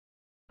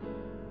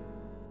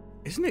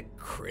Isn't it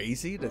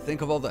crazy to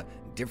think of all the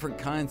different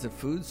kinds of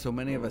foods so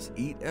many of us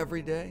eat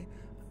every day?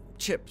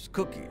 Chips,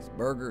 cookies,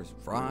 burgers,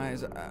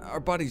 fries.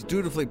 Our bodies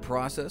dutifully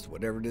process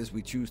whatever it is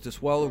we choose to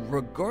swallow,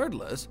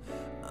 regardless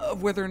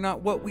of whether or not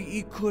what we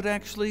eat could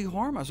actually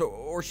harm us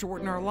or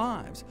shorten our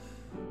lives.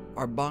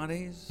 Our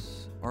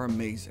bodies are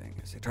amazing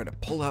as they try to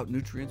pull out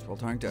nutrients while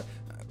trying to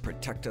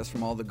protect us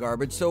from all the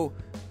garbage. So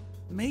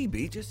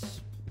maybe,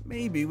 just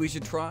maybe, we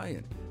should try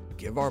and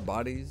give our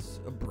bodies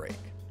a break.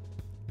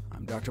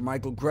 I'm Dr.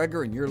 Michael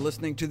Greger, and you're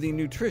listening to the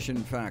Nutrition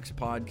Facts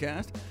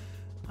Podcast.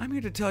 I'm here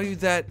to tell you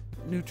that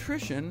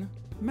nutrition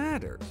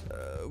matters.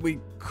 We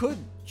could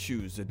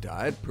choose a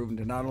diet proven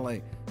to not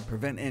only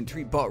prevent and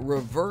treat, but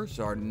reverse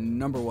our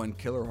number one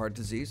killer, heart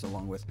disease,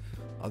 along with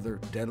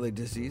other deadly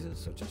diseases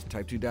such as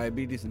type 2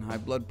 diabetes and high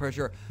blood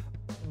pressure.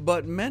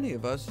 But many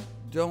of us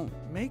don't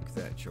make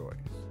that choice.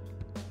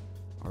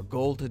 Our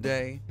goal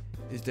today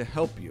is to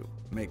help you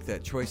make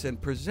that choice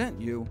and present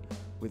you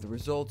with the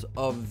results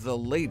of the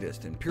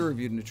latest in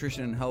peer-reviewed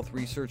nutrition and health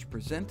research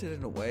presented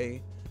in a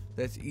way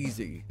that's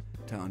easy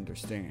to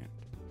understand.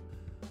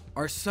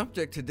 Our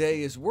subject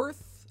today is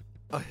worth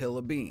a hill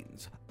of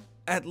beans.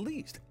 At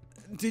least,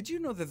 did you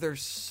know that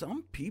there's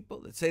some people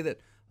that say that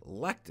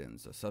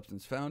lectins, a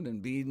substance found in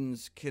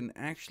beans, can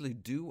actually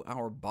do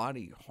our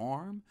body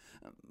harm?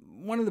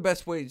 One of the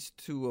best ways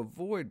to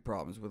avoid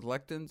problems with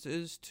lectins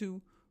is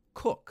to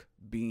cook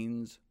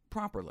beans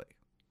properly.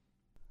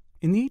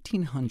 In the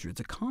 1800s,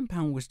 a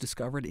compound was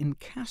discovered in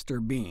castor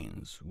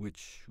beans,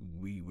 which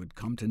we would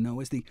come to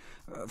know as the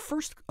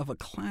first of a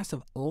class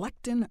of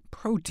lectin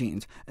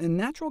proteins,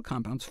 natural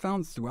compounds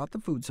found throughout the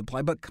food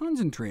supply, but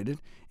concentrated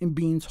in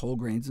beans, whole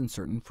grains, and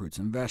certain fruits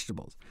and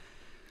vegetables.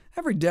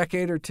 Every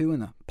decade or two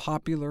in the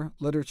popular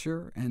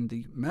literature and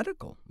the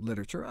medical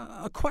literature,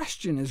 a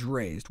question is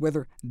raised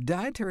whether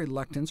dietary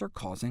lectins are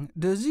causing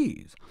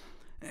disease.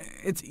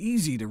 It's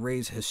easy to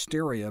raise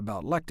hysteria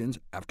about lectins.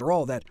 After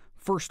all, that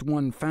first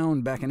one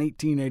found back in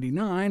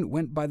 1889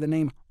 went by the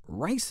name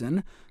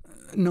ricin,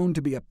 known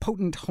to be a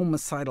potent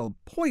homicidal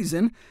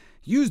poison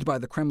used by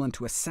the Kremlin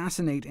to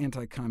assassinate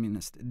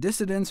anti-communist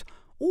dissidents,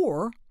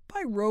 or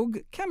by rogue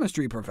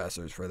chemistry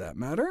professors, for that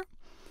matter.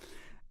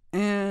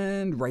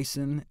 And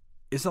ricin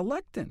is a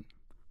lectin.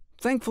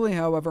 Thankfully,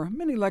 however,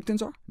 many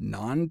lectins are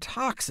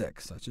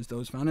non-toxic, such as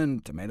those found in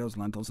tomatoes,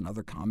 lentils, and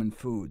other common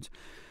foods.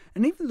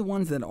 And even the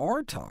ones that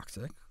are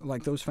toxic,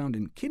 like those found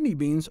in kidney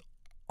beans,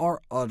 are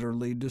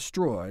utterly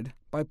destroyed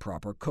by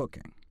proper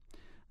cooking.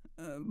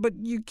 But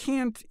you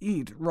can't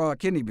eat raw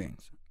kidney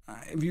beans.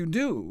 If you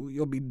do,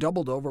 you'll be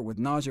doubled over with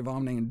nausea,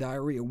 vomiting, and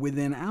diarrhea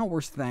within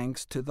hours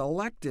thanks to the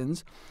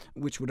lectins,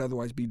 which would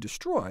otherwise be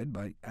destroyed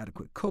by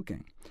adequate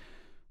cooking.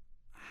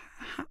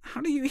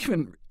 How do you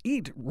even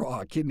eat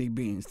raw kidney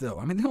beans, though?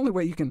 I mean, the only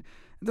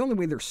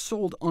way they're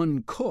sold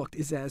uncooked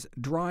is as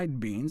dried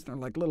beans. They're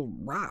like little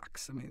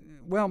rocks.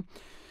 Well,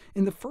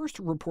 in the first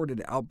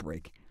reported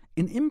outbreak,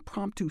 an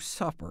impromptu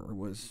supper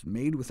was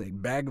made with a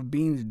bag of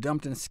beans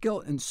dumped in a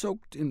skillet and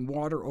soaked in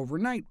water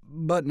overnight,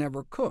 but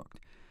never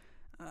cooked.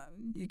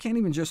 You can't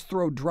even just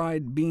throw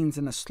dried beans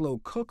in a slow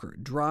cooker.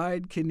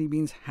 Dried kidney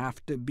beans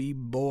have to be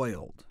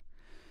boiled.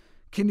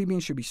 Kidney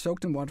beans should be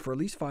soaked in water for at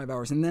least 5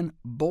 hours and then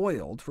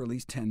boiled for at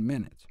least 10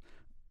 minutes.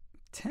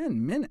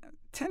 10 minutes?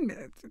 10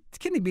 minutes?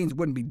 Kidney beans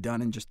wouldn't be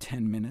done in just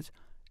 10 minutes.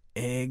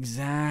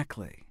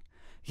 Exactly.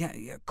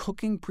 Yeah,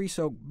 cooking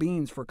pre-soaked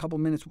beans for a couple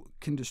minutes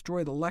can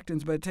destroy the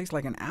lectins, but it takes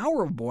like an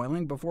hour of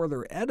boiling before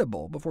they're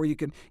edible, before you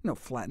can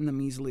flatten them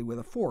easily with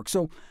a fork.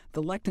 So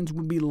the lectins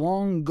would be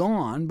long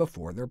gone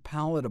before they're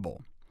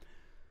palatable.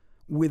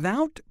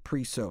 Without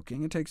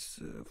pre-soaking, it takes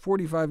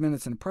 45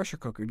 minutes in a pressure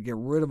cooker to get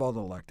rid of all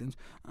the lectins,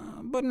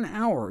 but an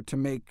hour to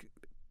make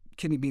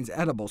kidney beans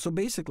edible. So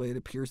basically, it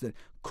appears that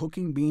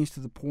cooking beans to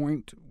the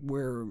point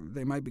where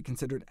they might be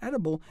considered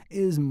edible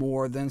is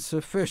more than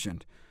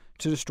sufficient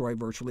to destroy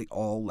virtually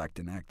all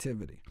lectin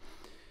activity.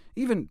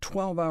 Even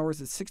 12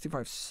 hours at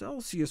 65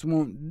 Celsius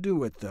won't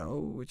do it, though,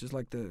 which is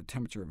like the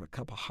temperature of a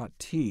cup of hot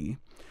tea.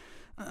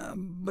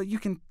 But you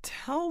can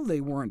tell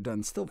they weren't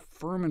done, still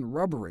firm and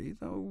rubbery,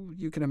 though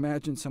you can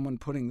imagine someone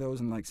putting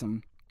those in like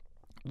some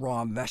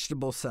raw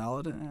vegetable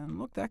salad, and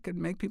look, that could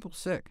make people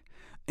sick.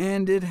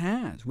 And it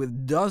has,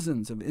 with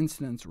dozens of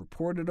incidents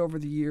reported over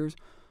the years,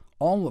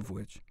 all of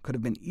which could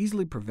have been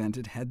easily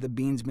prevented had the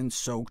beans been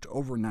soaked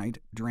overnight,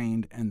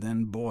 drained, and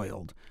then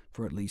boiled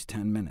for at least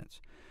 10 minutes.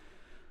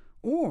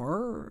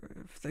 Or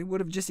if they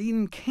would have just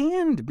eaten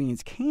canned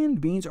beans.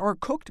 Canned beans are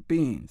cooked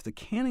beans. The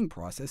canning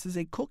process is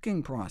a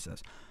cooking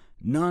process.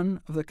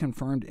 None of the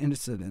confirmed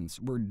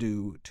incidents were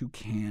due to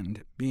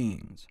canned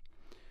beans.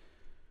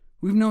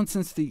 We've known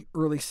since the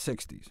early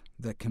 60s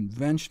that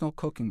conventional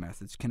cooking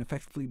methods can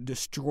effectively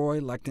destroy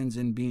lectins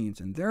in beans,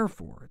 and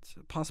therefore it's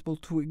possible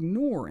to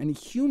ignore any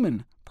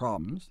human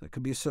problems that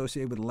could be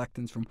associated with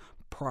lectins from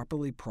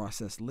properly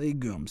processed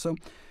legumes. So,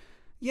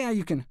 yeah,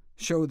 you can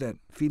show that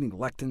feeding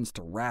lectins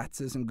to rats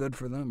isn't good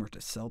for them, or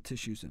to cell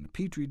tissues in a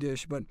petri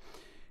dish, but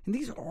in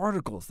these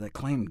articles that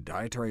claim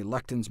dietary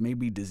lectins may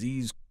be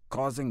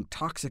disease-causing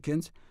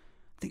toxicants,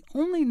 The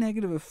only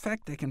negative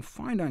effect they can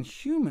find on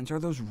humans are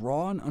those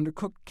raw and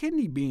undercooked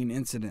kidney bean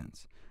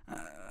incidents.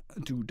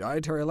 Do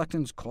dietary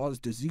lectins cause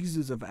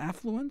diseases of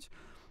affluence?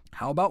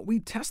 How about we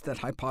test that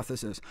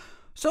hypothesis?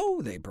 So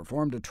they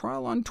performed a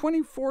trial on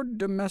 24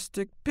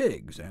 domestic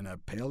pigs, and a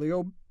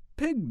paleo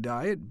pig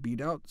diet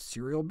beat out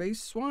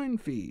cereal-based swine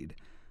feed.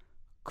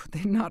 Could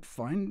they not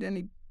find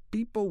any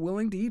people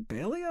willing to eat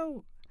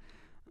paleo?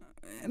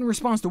 In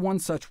response to one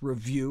such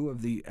review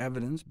of the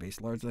evidence,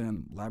 based largely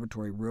on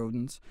laboratory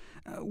rodents,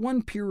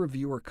 one peer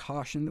reviewer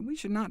cautioned that we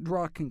should not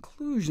draw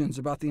conclusions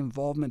about the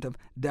involvement of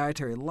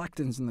dietary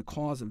lectins in the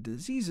cause of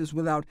diseases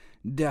without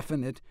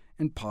definite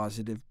and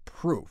positive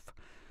proof.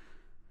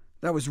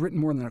 That was written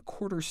more than a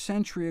quarter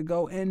century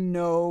ago, and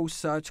no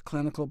such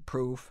clinical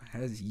proof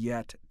has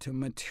yet to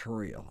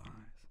materialize.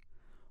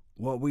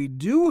 What we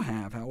do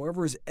have,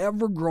 however, is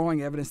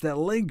ever-growing evidence that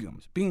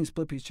legumes, beans,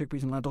 split peas,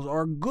 chickpeas, and lentils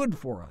are good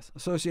for us,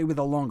 associated with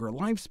a longer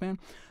lifespan,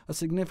 a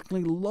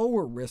significantly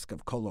lower risk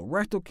of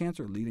colorectal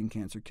cancer, leading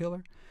cancer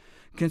killer,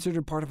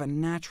 considered part of a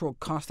natural,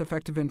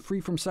 cost-effective, and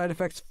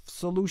free-from-side-effects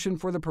solution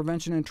for the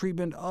prevention and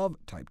treatment of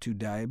type 2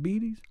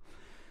 diabetes.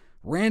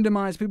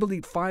 Randomize people to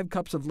eat 5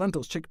 cups of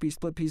lentils, chickpeas,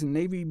 split peas, and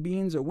navy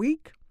beans a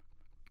week,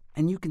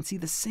 and you can see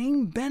the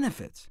same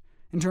benefits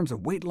in terms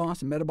of weight loss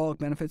and metabolic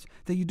benefits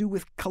that you do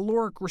with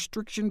caloric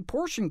restriction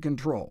portion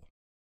control.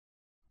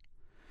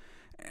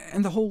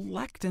 And the whole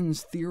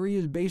lectins theory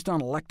is based on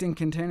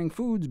lectin-containing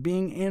foods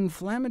being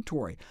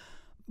inflammatory,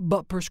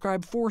 but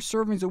prescribe 4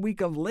 servings a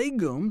week of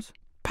legumes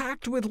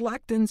packed with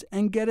lectins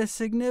and get a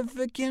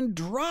significant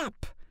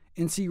drop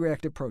in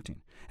C-reactive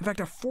protein. In fact,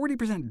 a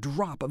 40%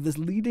 drop of this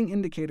leading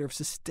indicator of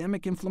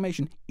systemic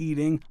inflammation,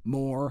 eating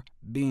more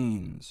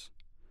beans.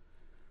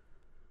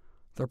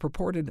 The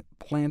purported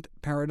plant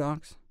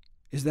paradox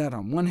is that,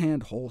 on one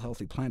hand, whole,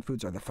 healthy plant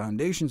foods are the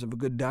foundations of a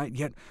good diet,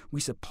 yet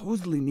we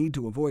supposedly need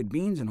to avoid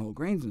beans and whole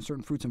grains and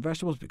certain fruits and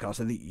vegetables because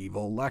of the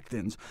evil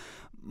lectins.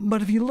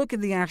 But if you look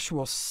at the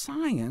actual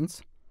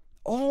science,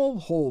 all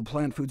whole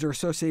plant foods are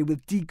associated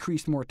with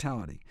decreased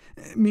mortality,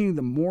 meaning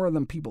the more of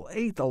them people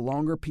ate, the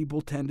longer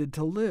people tended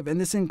to live, and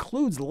this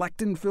includes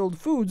lectin-filled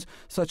foods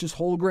such as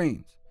whole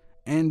grains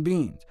and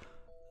beans.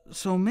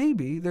 So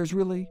maybe there's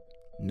really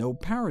no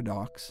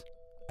paradox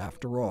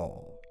after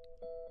all.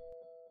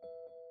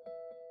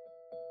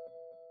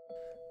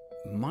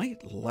 Might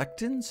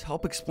lectins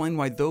help explain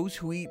why those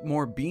who eat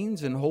more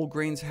beans and whole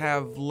grains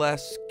have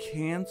less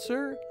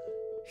cancer?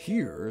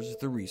 Here's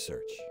the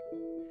research.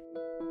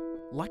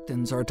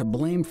 Lectins are to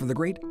blame for the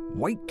great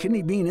white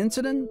kidney bean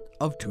incident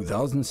of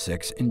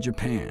 2006 in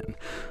Japan.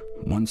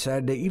 One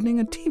Saturday evening,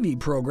 a TV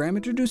program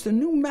introduced a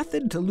new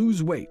method to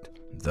lose weight.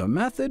 The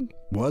method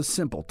was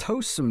simple.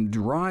 Toast some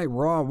dry,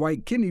 raw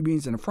white kidney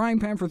beans in a frying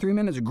pan for 3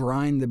 minutes,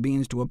 grind the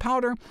beans to a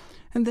powder,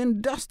 and then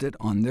dust it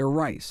on their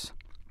rice.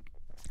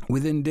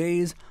 Within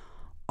days,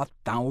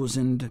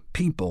 1,000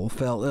 people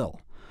fell ill.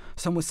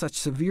 Some with such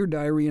severe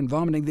diarrhea and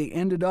vomiting they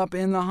ended up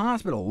in the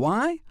hospital.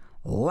 Why?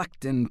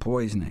 Lectin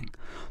poisoning.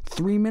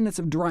 3 minutes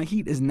of dry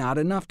heat is not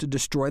enough to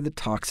destroy the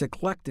toxic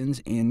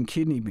lectins in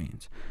kidney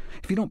beans.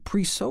 If you don't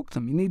pre-soak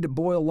them, you need to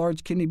boil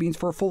large kidney beans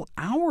for a full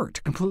hour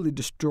to completely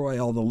destroy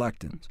all the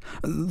lectins.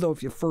 Though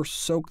if you first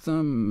soak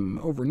them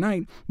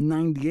overnight,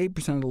 98%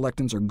 of the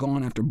lectins are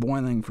gone after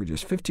boiling for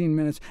just 15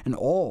 minutes, and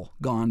all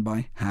gone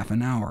by half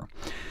an hour.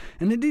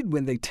 And indeed,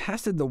 when they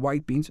tested the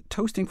white beans,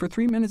 toasting for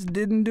 3 minutes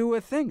didn't do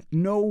a thing.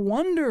 No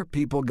wonder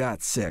people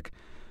got sick.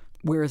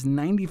 Whereas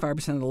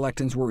 95% of the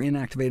lectins were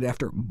inactivated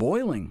after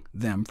boiling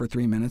them for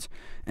 3 minutes,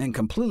 and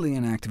completely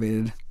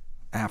inactivated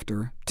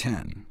after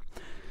 10.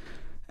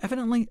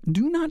 Evidently,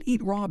 do not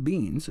eat raw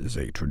beans is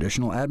a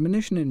traditional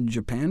admonition in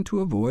Japan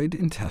to avoid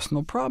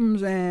intestinal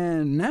problems,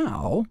 and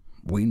now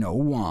we know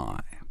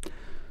why.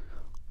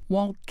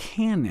 While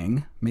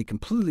canning may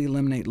completely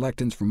eliminate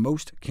lectins from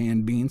most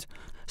canned beans,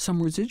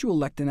 some residual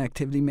lectin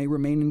activity may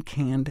remain in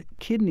canned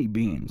kidney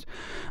beans,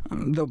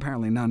 though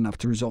apparently not enough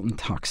to result in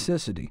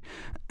toxicity.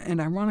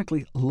 And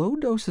ironically, low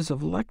doses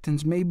of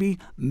lectins may be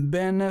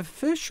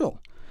beneficial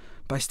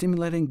by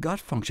stimulating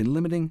gut function,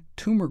 limiting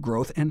tumor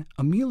growth, and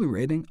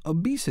ameliorating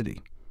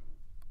obesity.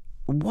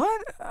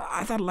 What?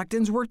 I thought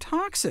lectins were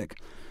toxic.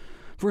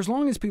 For as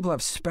long as people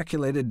have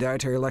speculated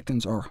dietary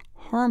lectins are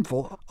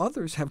harmful,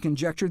 others have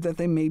conjectured that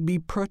they may be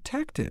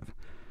protective.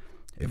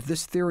 If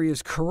this theory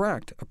is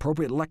correct,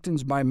 appropriate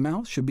lectins by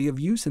mouth should be of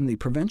use in the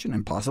prevention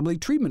and possibly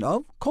treatment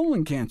of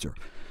colon cancer.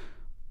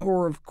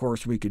 Or, of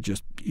course, we could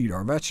just eat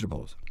our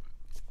vegetables.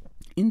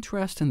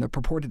 Interest in the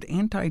purported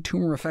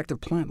anti-tumor effect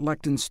of plant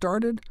lectins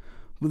started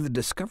with the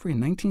discovery in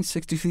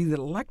 1963 that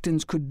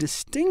lectins could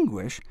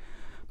distinguish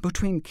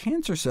between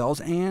cancer cells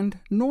and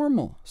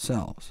normal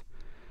cells.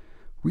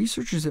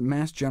 Researchers at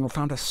Mass General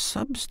found a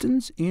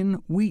substance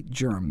in wheat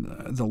germ,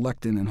 the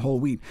lectin in whole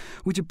wheat,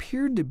 which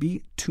appeared to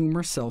be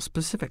tumor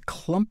cell-specific,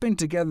 clumping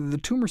together the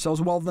tumor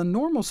cells while the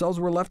normal cells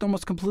were left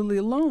almost completely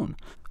alone.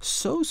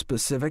 So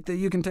specific that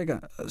you can take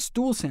a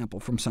stool sample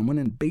from someone,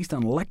 and based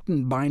on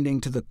lectin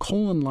binding to the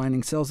colon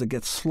lining cells that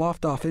get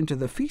sloughed off into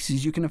the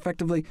feces, you can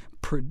effectively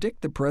predict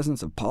the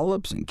presence of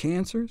polyps and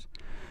cancers.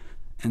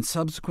 and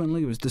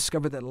subsequently it was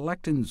discovered that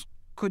lectins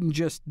couldn't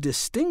just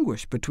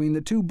distinguish between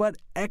the two, but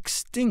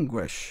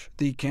extinguish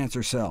the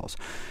cancer cells,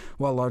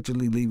 while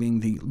largely leaving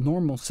the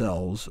normal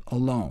cells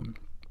alone.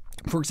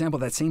 For example,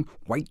 that same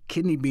white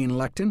kidney bean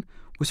lectin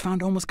was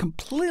found to almost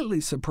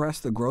completely suppress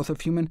the growth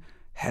of human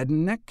head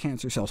and neck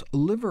cancer cells,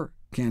 liver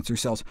cancer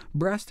cells,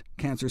 breast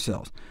cancer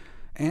cells,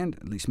 and,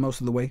 at least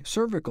most of the way,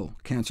 cervical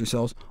cancer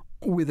cells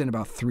within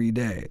about 3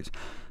 days.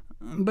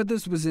 But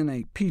this was in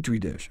a petri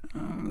dish.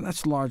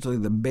 That's largely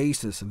the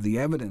basis of the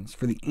evidence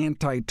for the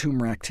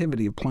anti-tumor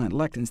activity of plant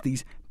lectins,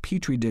 these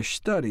petri dish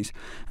studies.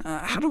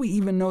 How do we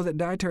even know that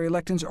dietary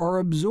lectins are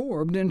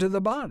absorbed into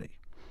the body?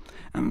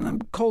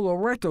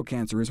 Colorectal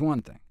cancer is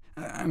one thing.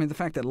 The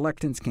fact that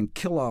lectins can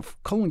kill off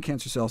colon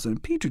cancer cells in a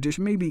petri dish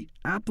may be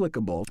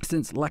applicable,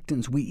 since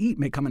lectins we eat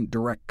may come in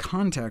direct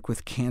contact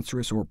with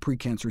cancerous or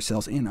precancerous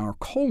cells in our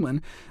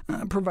colon,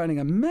 providing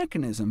a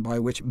mechanism by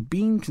which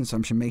bean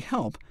consumption may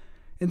help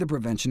in the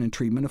prevention and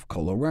treatment of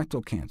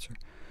colorectal cancer.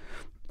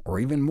 Or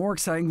even more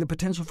exciting, the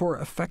potential for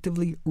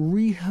effectively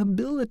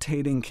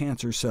rehabilitating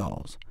cancer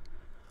cells.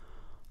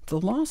 The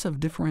loss of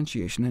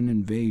differentiation and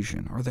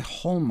invasion are the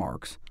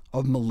hallmarks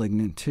of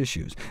malignant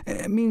tissues,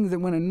 meaning that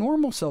when a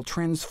normal cell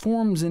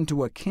transforms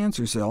into a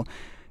cancer cell,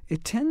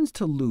 it tends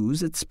to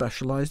lose its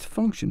specialized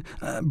function.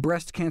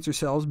 Breast cancer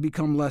cells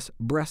become less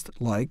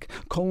breast-like,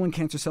 colon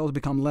cancer cells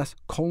become less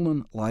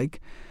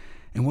colon-like,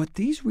 and what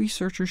these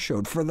researchers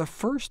showed for the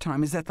first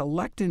time is that the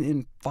lectin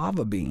in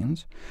fava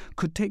beans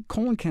could take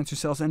colon cancer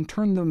cells and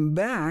turn them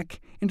back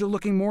into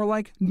looking more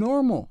like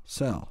normal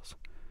cells.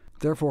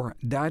 Therefore,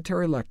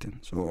 dietary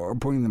lectins, or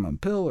putting them on a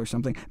pill or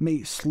something,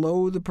 may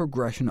slow the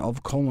progression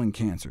of colon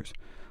cancers,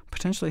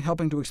 potentially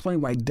helping to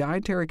explain why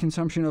dietary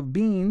consumption of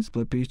beans,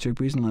 split peas,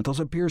 chickpeas, and lentils,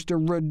 appears to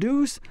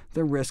reduce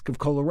the risk of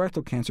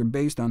colorectal cancer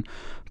based on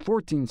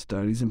 14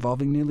 studies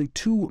involving nearly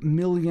 2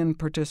 million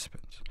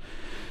participants.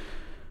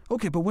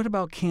 OK, but what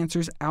about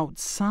cancers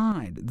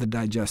outside the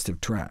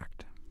digestive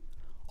tract?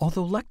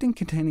 Although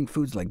lectin-containing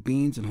foods like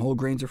beans and whole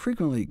grains are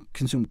frequently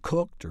consumed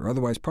cooked or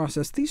otherwise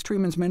processed, these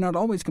treatments may not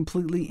always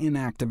completely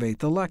inactivate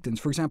the lectins.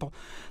 For example,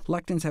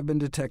 lectins have been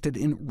detected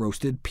in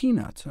roasted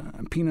peanuts.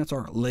 Peanuts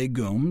are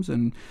legumes,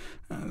 and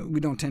we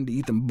don't tend to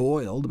eat them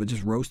boiled, but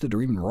just roasted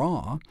or even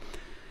raw.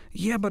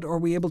 Yeah, but are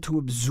we able to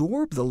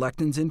absorb the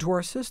lectins into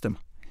our system?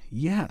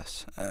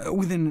 Yes.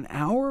 Within an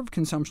hour of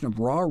consumption of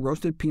raw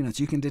roasted peanuts,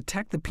 you can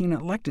detect the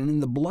peanut lectin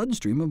in the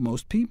bloodstream of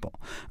most people.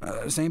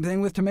 Same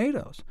thing with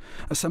tomatoes.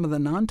 Some of the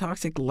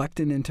non-toxic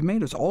lectin in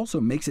tomatoes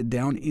also makes it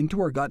down into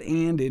our gut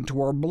and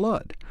into our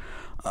blood.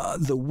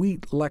 The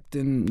wheat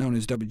lectin, known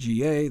as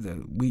WGA, the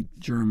wheat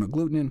germ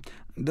agglutinin,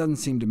 doesn't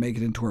seem to make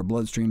it into our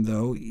bloodstream,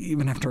 though,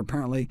 even after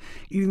apparently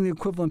eating the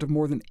equivalent of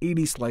more than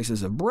 80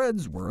 slices of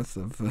bread's worth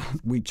of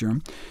wheat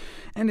germ.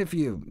 And if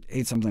you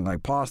ate something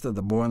like pasta,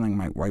 the boiling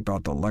might wipe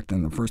out the lectin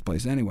in the first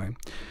place anyway.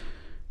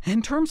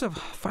 In terms of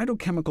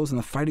phytochemicals in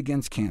the fight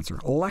against cancer,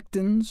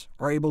 lectins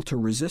are able to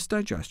resist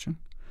digestion,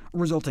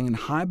 resulting in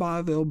high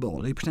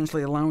bioavailability,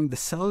 potentially allowing the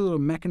cellular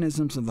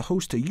mechanisms of the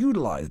host to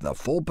utilize the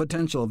full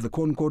potential of the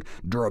quote-unquote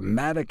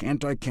dramatic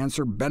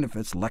anti-cancer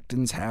benefits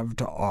lectins have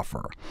to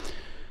offer.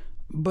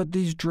 But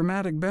these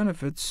dramatic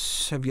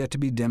benefits have yet to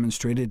be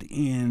demonstrated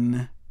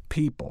in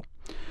people.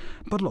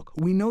 But look,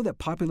 we know that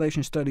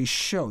population studies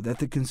show that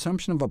the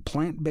consumption of a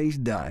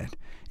plant-based diet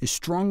is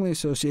strongly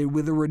associated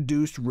with a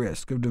reduced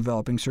risk of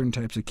developing certain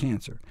types of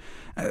cancer.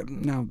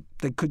 Now,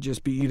 they could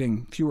just be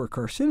eating fewer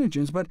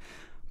carcinogens, but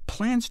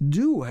plants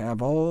do have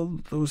all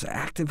those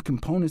active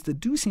components that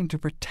do seem to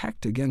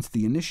protect against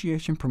the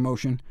initiation,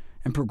 promotion,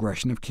 and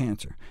progression of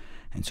cancer.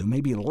 And so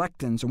maybe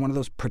lectins are one of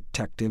those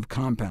protective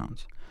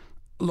compounds.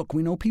 Look,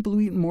 we know people who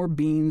eat more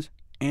beans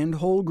and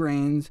whole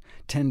grains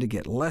tend to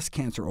get less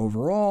cancer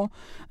overall.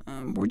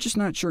 We're just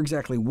not sure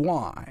exactly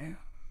why.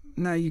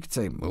 Now, you could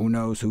say, who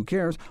knows, who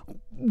cares?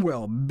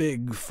 Well,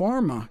 Big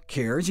Pharma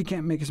cares. You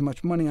can't make as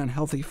much money on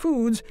healthy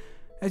foods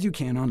as you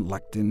can on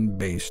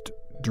lectin-based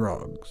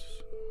drugs.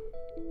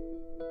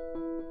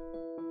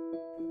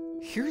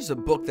 Here's a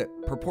book that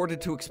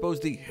purported to expose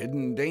the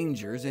hidden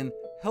dangers in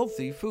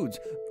healthy foods.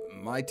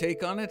 My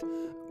take on it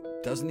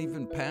doesn't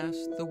even pass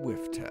the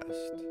whiff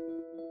test.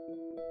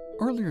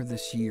 Earlier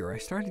this year, I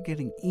started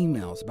getting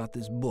emails about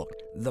this book,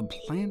 The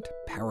Plant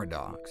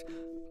Paradox,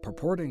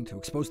 purporting to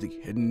expose the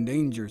hidden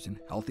dangers in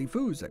healthy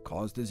foods that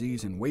cause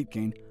disease and weight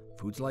gain,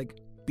 foods like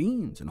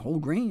beans and whole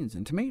grains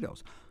and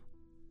tomatoes.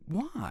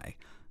 Why?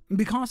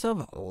 Because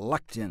of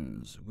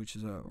lectins, which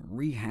is a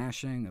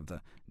rehashing of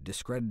the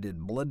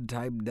discredited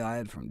blood-type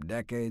diet from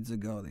decades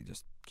ago. They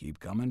just keep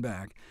coming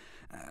back.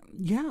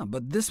 Yeah,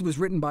 but this was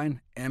written by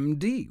an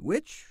MD,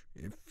 which,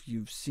 if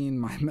you've seen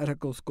my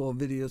medical school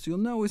videos, you'll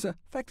know is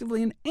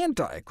effectively an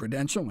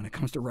anti-credential when it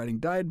comes to writing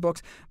diet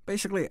books,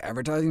 basically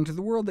advertising to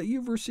the world that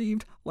you've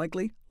received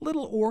likely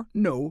little or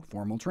no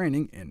formal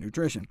training in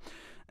nutrition.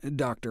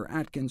 Dr.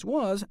 Atkins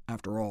was,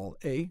 after all,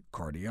 a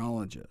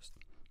cardiologist.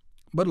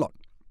 But look,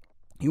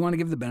 you want to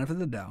give the benefit of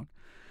the doubt.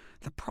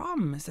 The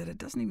problem is that it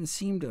doesn't even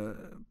seem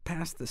to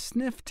pass the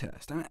sniff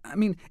test. I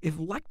mean, if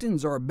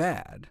lectins are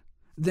bad,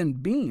 then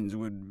beans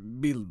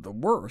would be the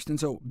worst, and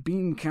so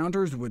bean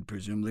counters would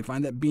presumably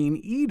find that bean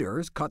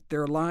eaters cut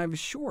their lives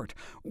short,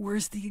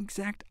 whereas the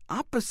exact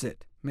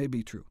opposite may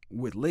be true.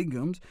 With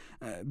legumes,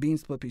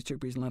 beans, split peas,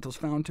 chickpeas, and lentils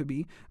found to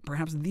be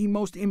perhaps the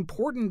most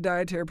important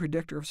dietary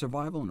predictor of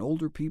survival in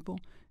older people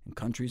in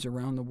countries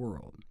around the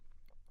world.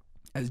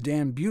 As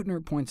Dan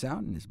Buettner points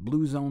out in his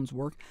Blue Zones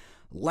work,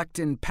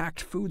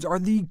 lectin-packed foods are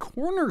the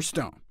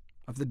cornerstone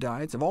of the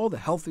diets of all the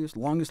healthiest,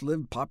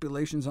 longest-lived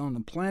populations on the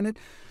planet.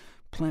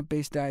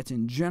 Plant-based diets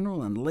in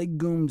general, and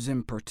legumes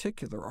in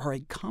particular, are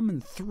a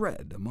common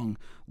thread among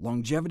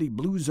longevity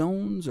blue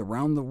zones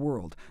around the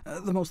world,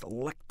 the most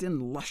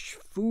lectin-lush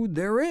food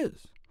there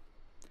is.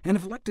 And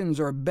if lectins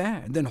are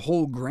bad, then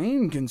whole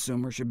grain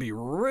consumers should be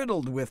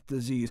riddled with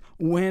disease,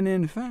 when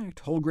in fact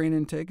whole grain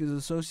intake is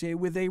associated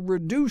with a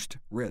reduced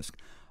risk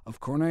of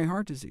coronary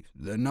heart disease,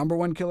 the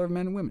 #1 killer of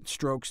men and women,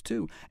 strokes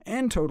too,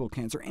 and total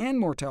cancer, and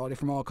mortality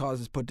from all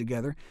causes put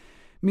together,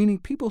 meaning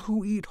people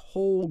who eat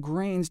whole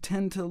grains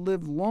tend to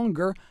live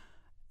longer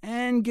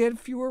and get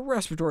fewer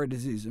respiratory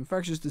diseases,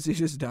 infectious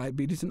diseases,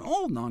 diabetes, and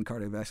all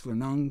non-cardiovascular,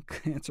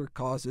 non-cancer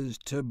causes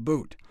to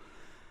boot.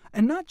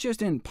 And not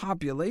just in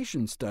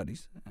population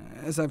studies.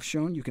 As I've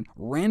shown, you can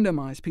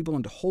randomize people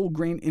into whole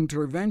grain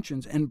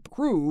interventions and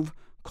prove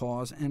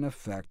cause and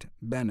effect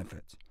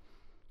benefits.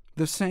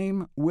 The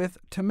same with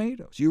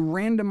tomatoes. You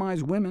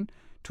randomize women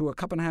to a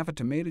cup and a half of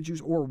tomato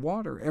juice or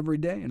water every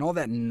day, and all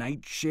that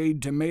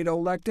nightshade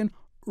tomato lectin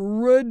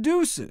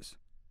reduces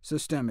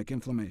systemic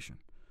inflammation,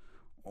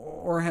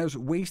 or has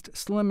waist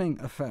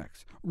slimming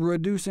effects,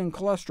 reducing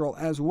cholesterol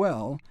as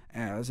well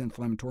as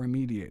inflammatory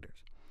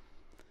mediators.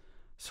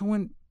 So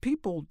when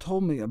people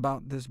told me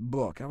about this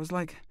book, I was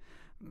like,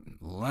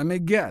 let me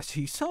guess,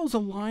 he sells a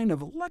line of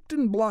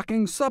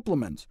lectin-blocking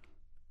supplements.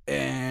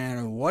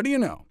 And what do you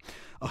know?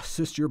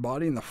 Assist your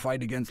body in the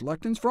fight against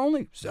lectins for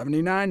only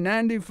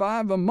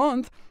 $79.95 a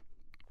month.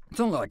 It's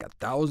only like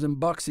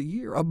 $1,000 a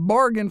year, a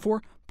bargain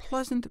for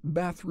pleasant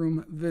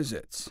bathroom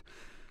visits.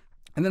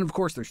 And then, of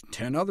course, there's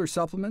 10 other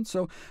supplements,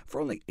 so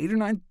for only $8,000 or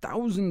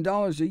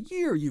 $9,000 a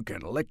year, you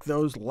can lick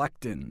those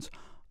lectins.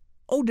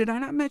 Oh, did I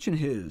not mention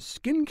his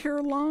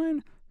skincare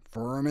line?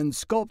 Firm and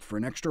Sculpt for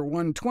an extra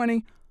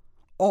 $120.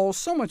 All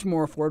so much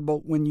more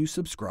affordable when you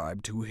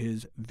subscribe to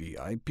his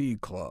VIP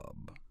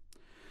club.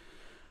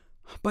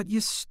 But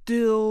you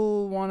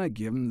still want to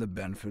give him the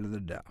benefit of the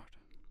doubt.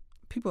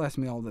 People ask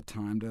me all the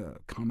time to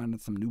comment on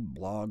some new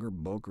blog or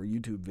book or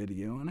YouTube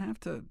video, and I have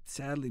to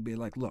sadly be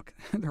like, look,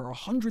 there are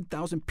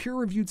 100,000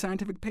 peer-reviewed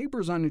scientific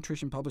papers on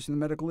nutrition published in the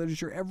medical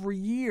literature every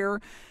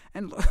year,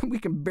 and we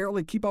can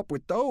barely keep up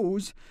with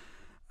those.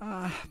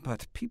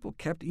 But people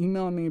kept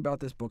emailing me about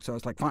this book, so I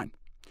was like, fine,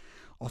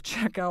 I'll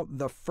check out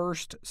the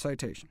first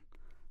citation.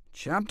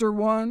 Chapter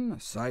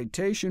 1,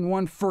 Citation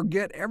 1,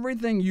 Forget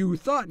everything you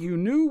thought you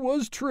knew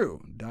was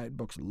true. Diet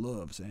books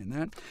love saying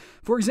that.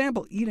 For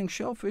example, eating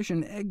shellfish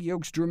and egg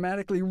yolks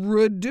dramatically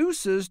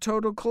reduces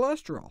total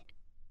cholesterol.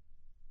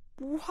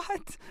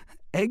 What?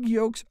 Egg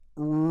yolks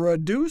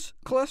reduce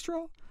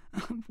cholesterol?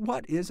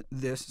 What is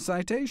this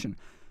citation?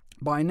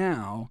 By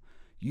now,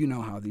 you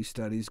know how these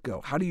studies go.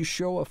 How do you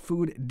show a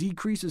food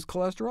decreases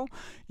cholesterol?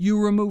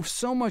 You remove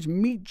so much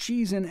meat,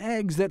 cheese, and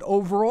eggs that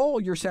overall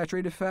your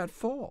saturated fat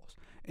falls.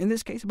 In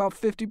this case, about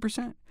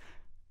 50%.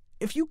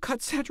 If you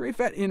cut saturated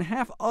fat in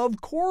half,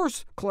 of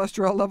course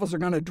cholesterol levels are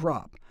going to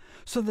drop.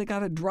 So they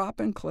got a drop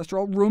in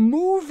cholesterol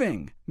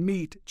removing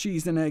meat,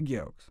 cheese, and egg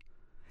yolks.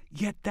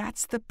 Yet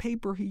that's the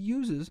paper he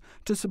uses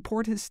to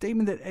support his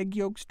statement that egg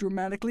yolks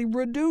dramatically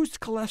reduced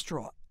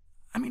cholesterol.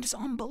 I mean, it's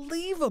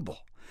unbelievable.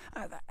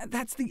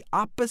 That's the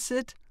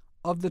opposite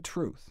of the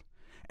truth.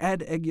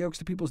 Add egg yolks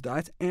to people's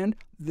diets, and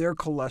their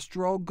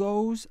cholesterol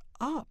goes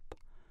up.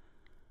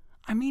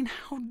 I mean,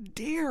 how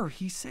dare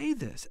he say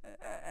this?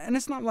 And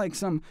it's not like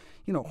some,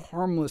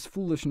 harmless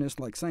foolishness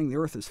like saying the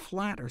earth is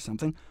flat or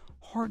something.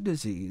 Heart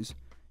disease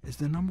is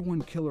the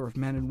 #1 killer of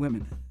men and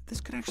women.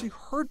 This could actually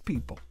hurt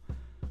people.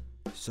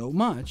 So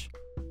much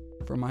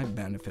for my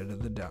benefit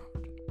of the doubt.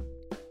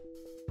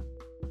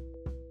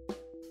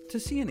 To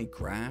see any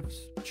graphs,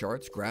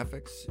 charts,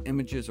 graphics,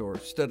 images, or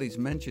studies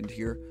mentioned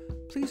here,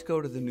 please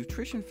go to the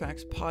Nutrition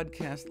Facts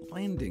podcast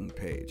landing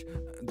page.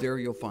 There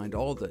you'll find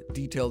all the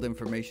detailed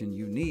information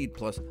you need,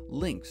 plus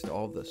links to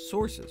all the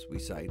sources we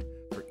cite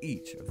for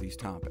each of these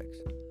topics.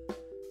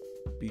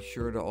 Be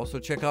sure to also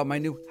check out my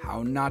new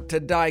How Not to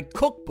Die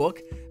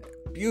cookbook,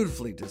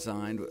 beautifully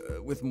designed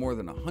with more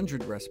than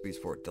 100 recipes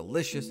for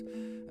delicious,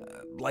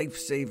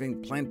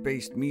 life-saving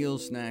plant-based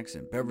meals, snacks,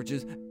 and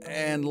beverages.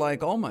 And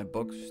like all my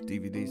books,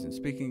 DVDs, and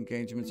speaking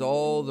engagements,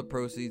 all the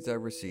proceeds I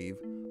receive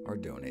are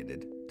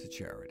donated to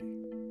charity.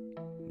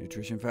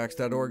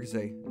 NutritionFacts.org is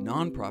a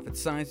nonprofit,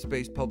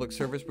 science-based public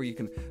service where you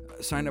can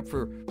sign up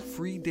for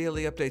free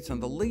daily updates on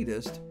the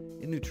latest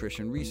in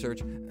nutrition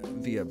research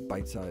via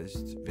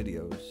bite-sized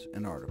videos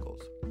and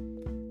articles.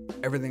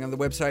 Everything on the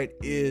website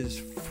is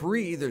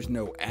free. There's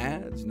no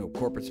ads, no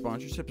corporate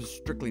sponsorship. It's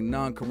strictly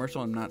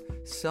non-commercial. I'm not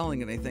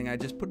selling anything. I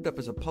just put it up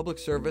as a public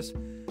service,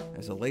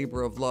 as a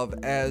labor of love,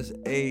 as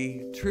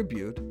a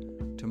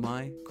tribute to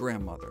my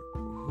grandmother,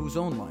 whose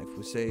own life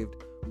was saved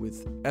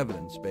with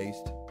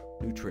evidence-based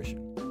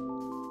nutrition.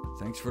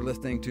 Thanks for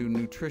listening to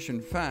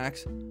Nutrition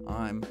Facts.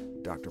 I'm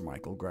Dr.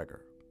 Michael Greger.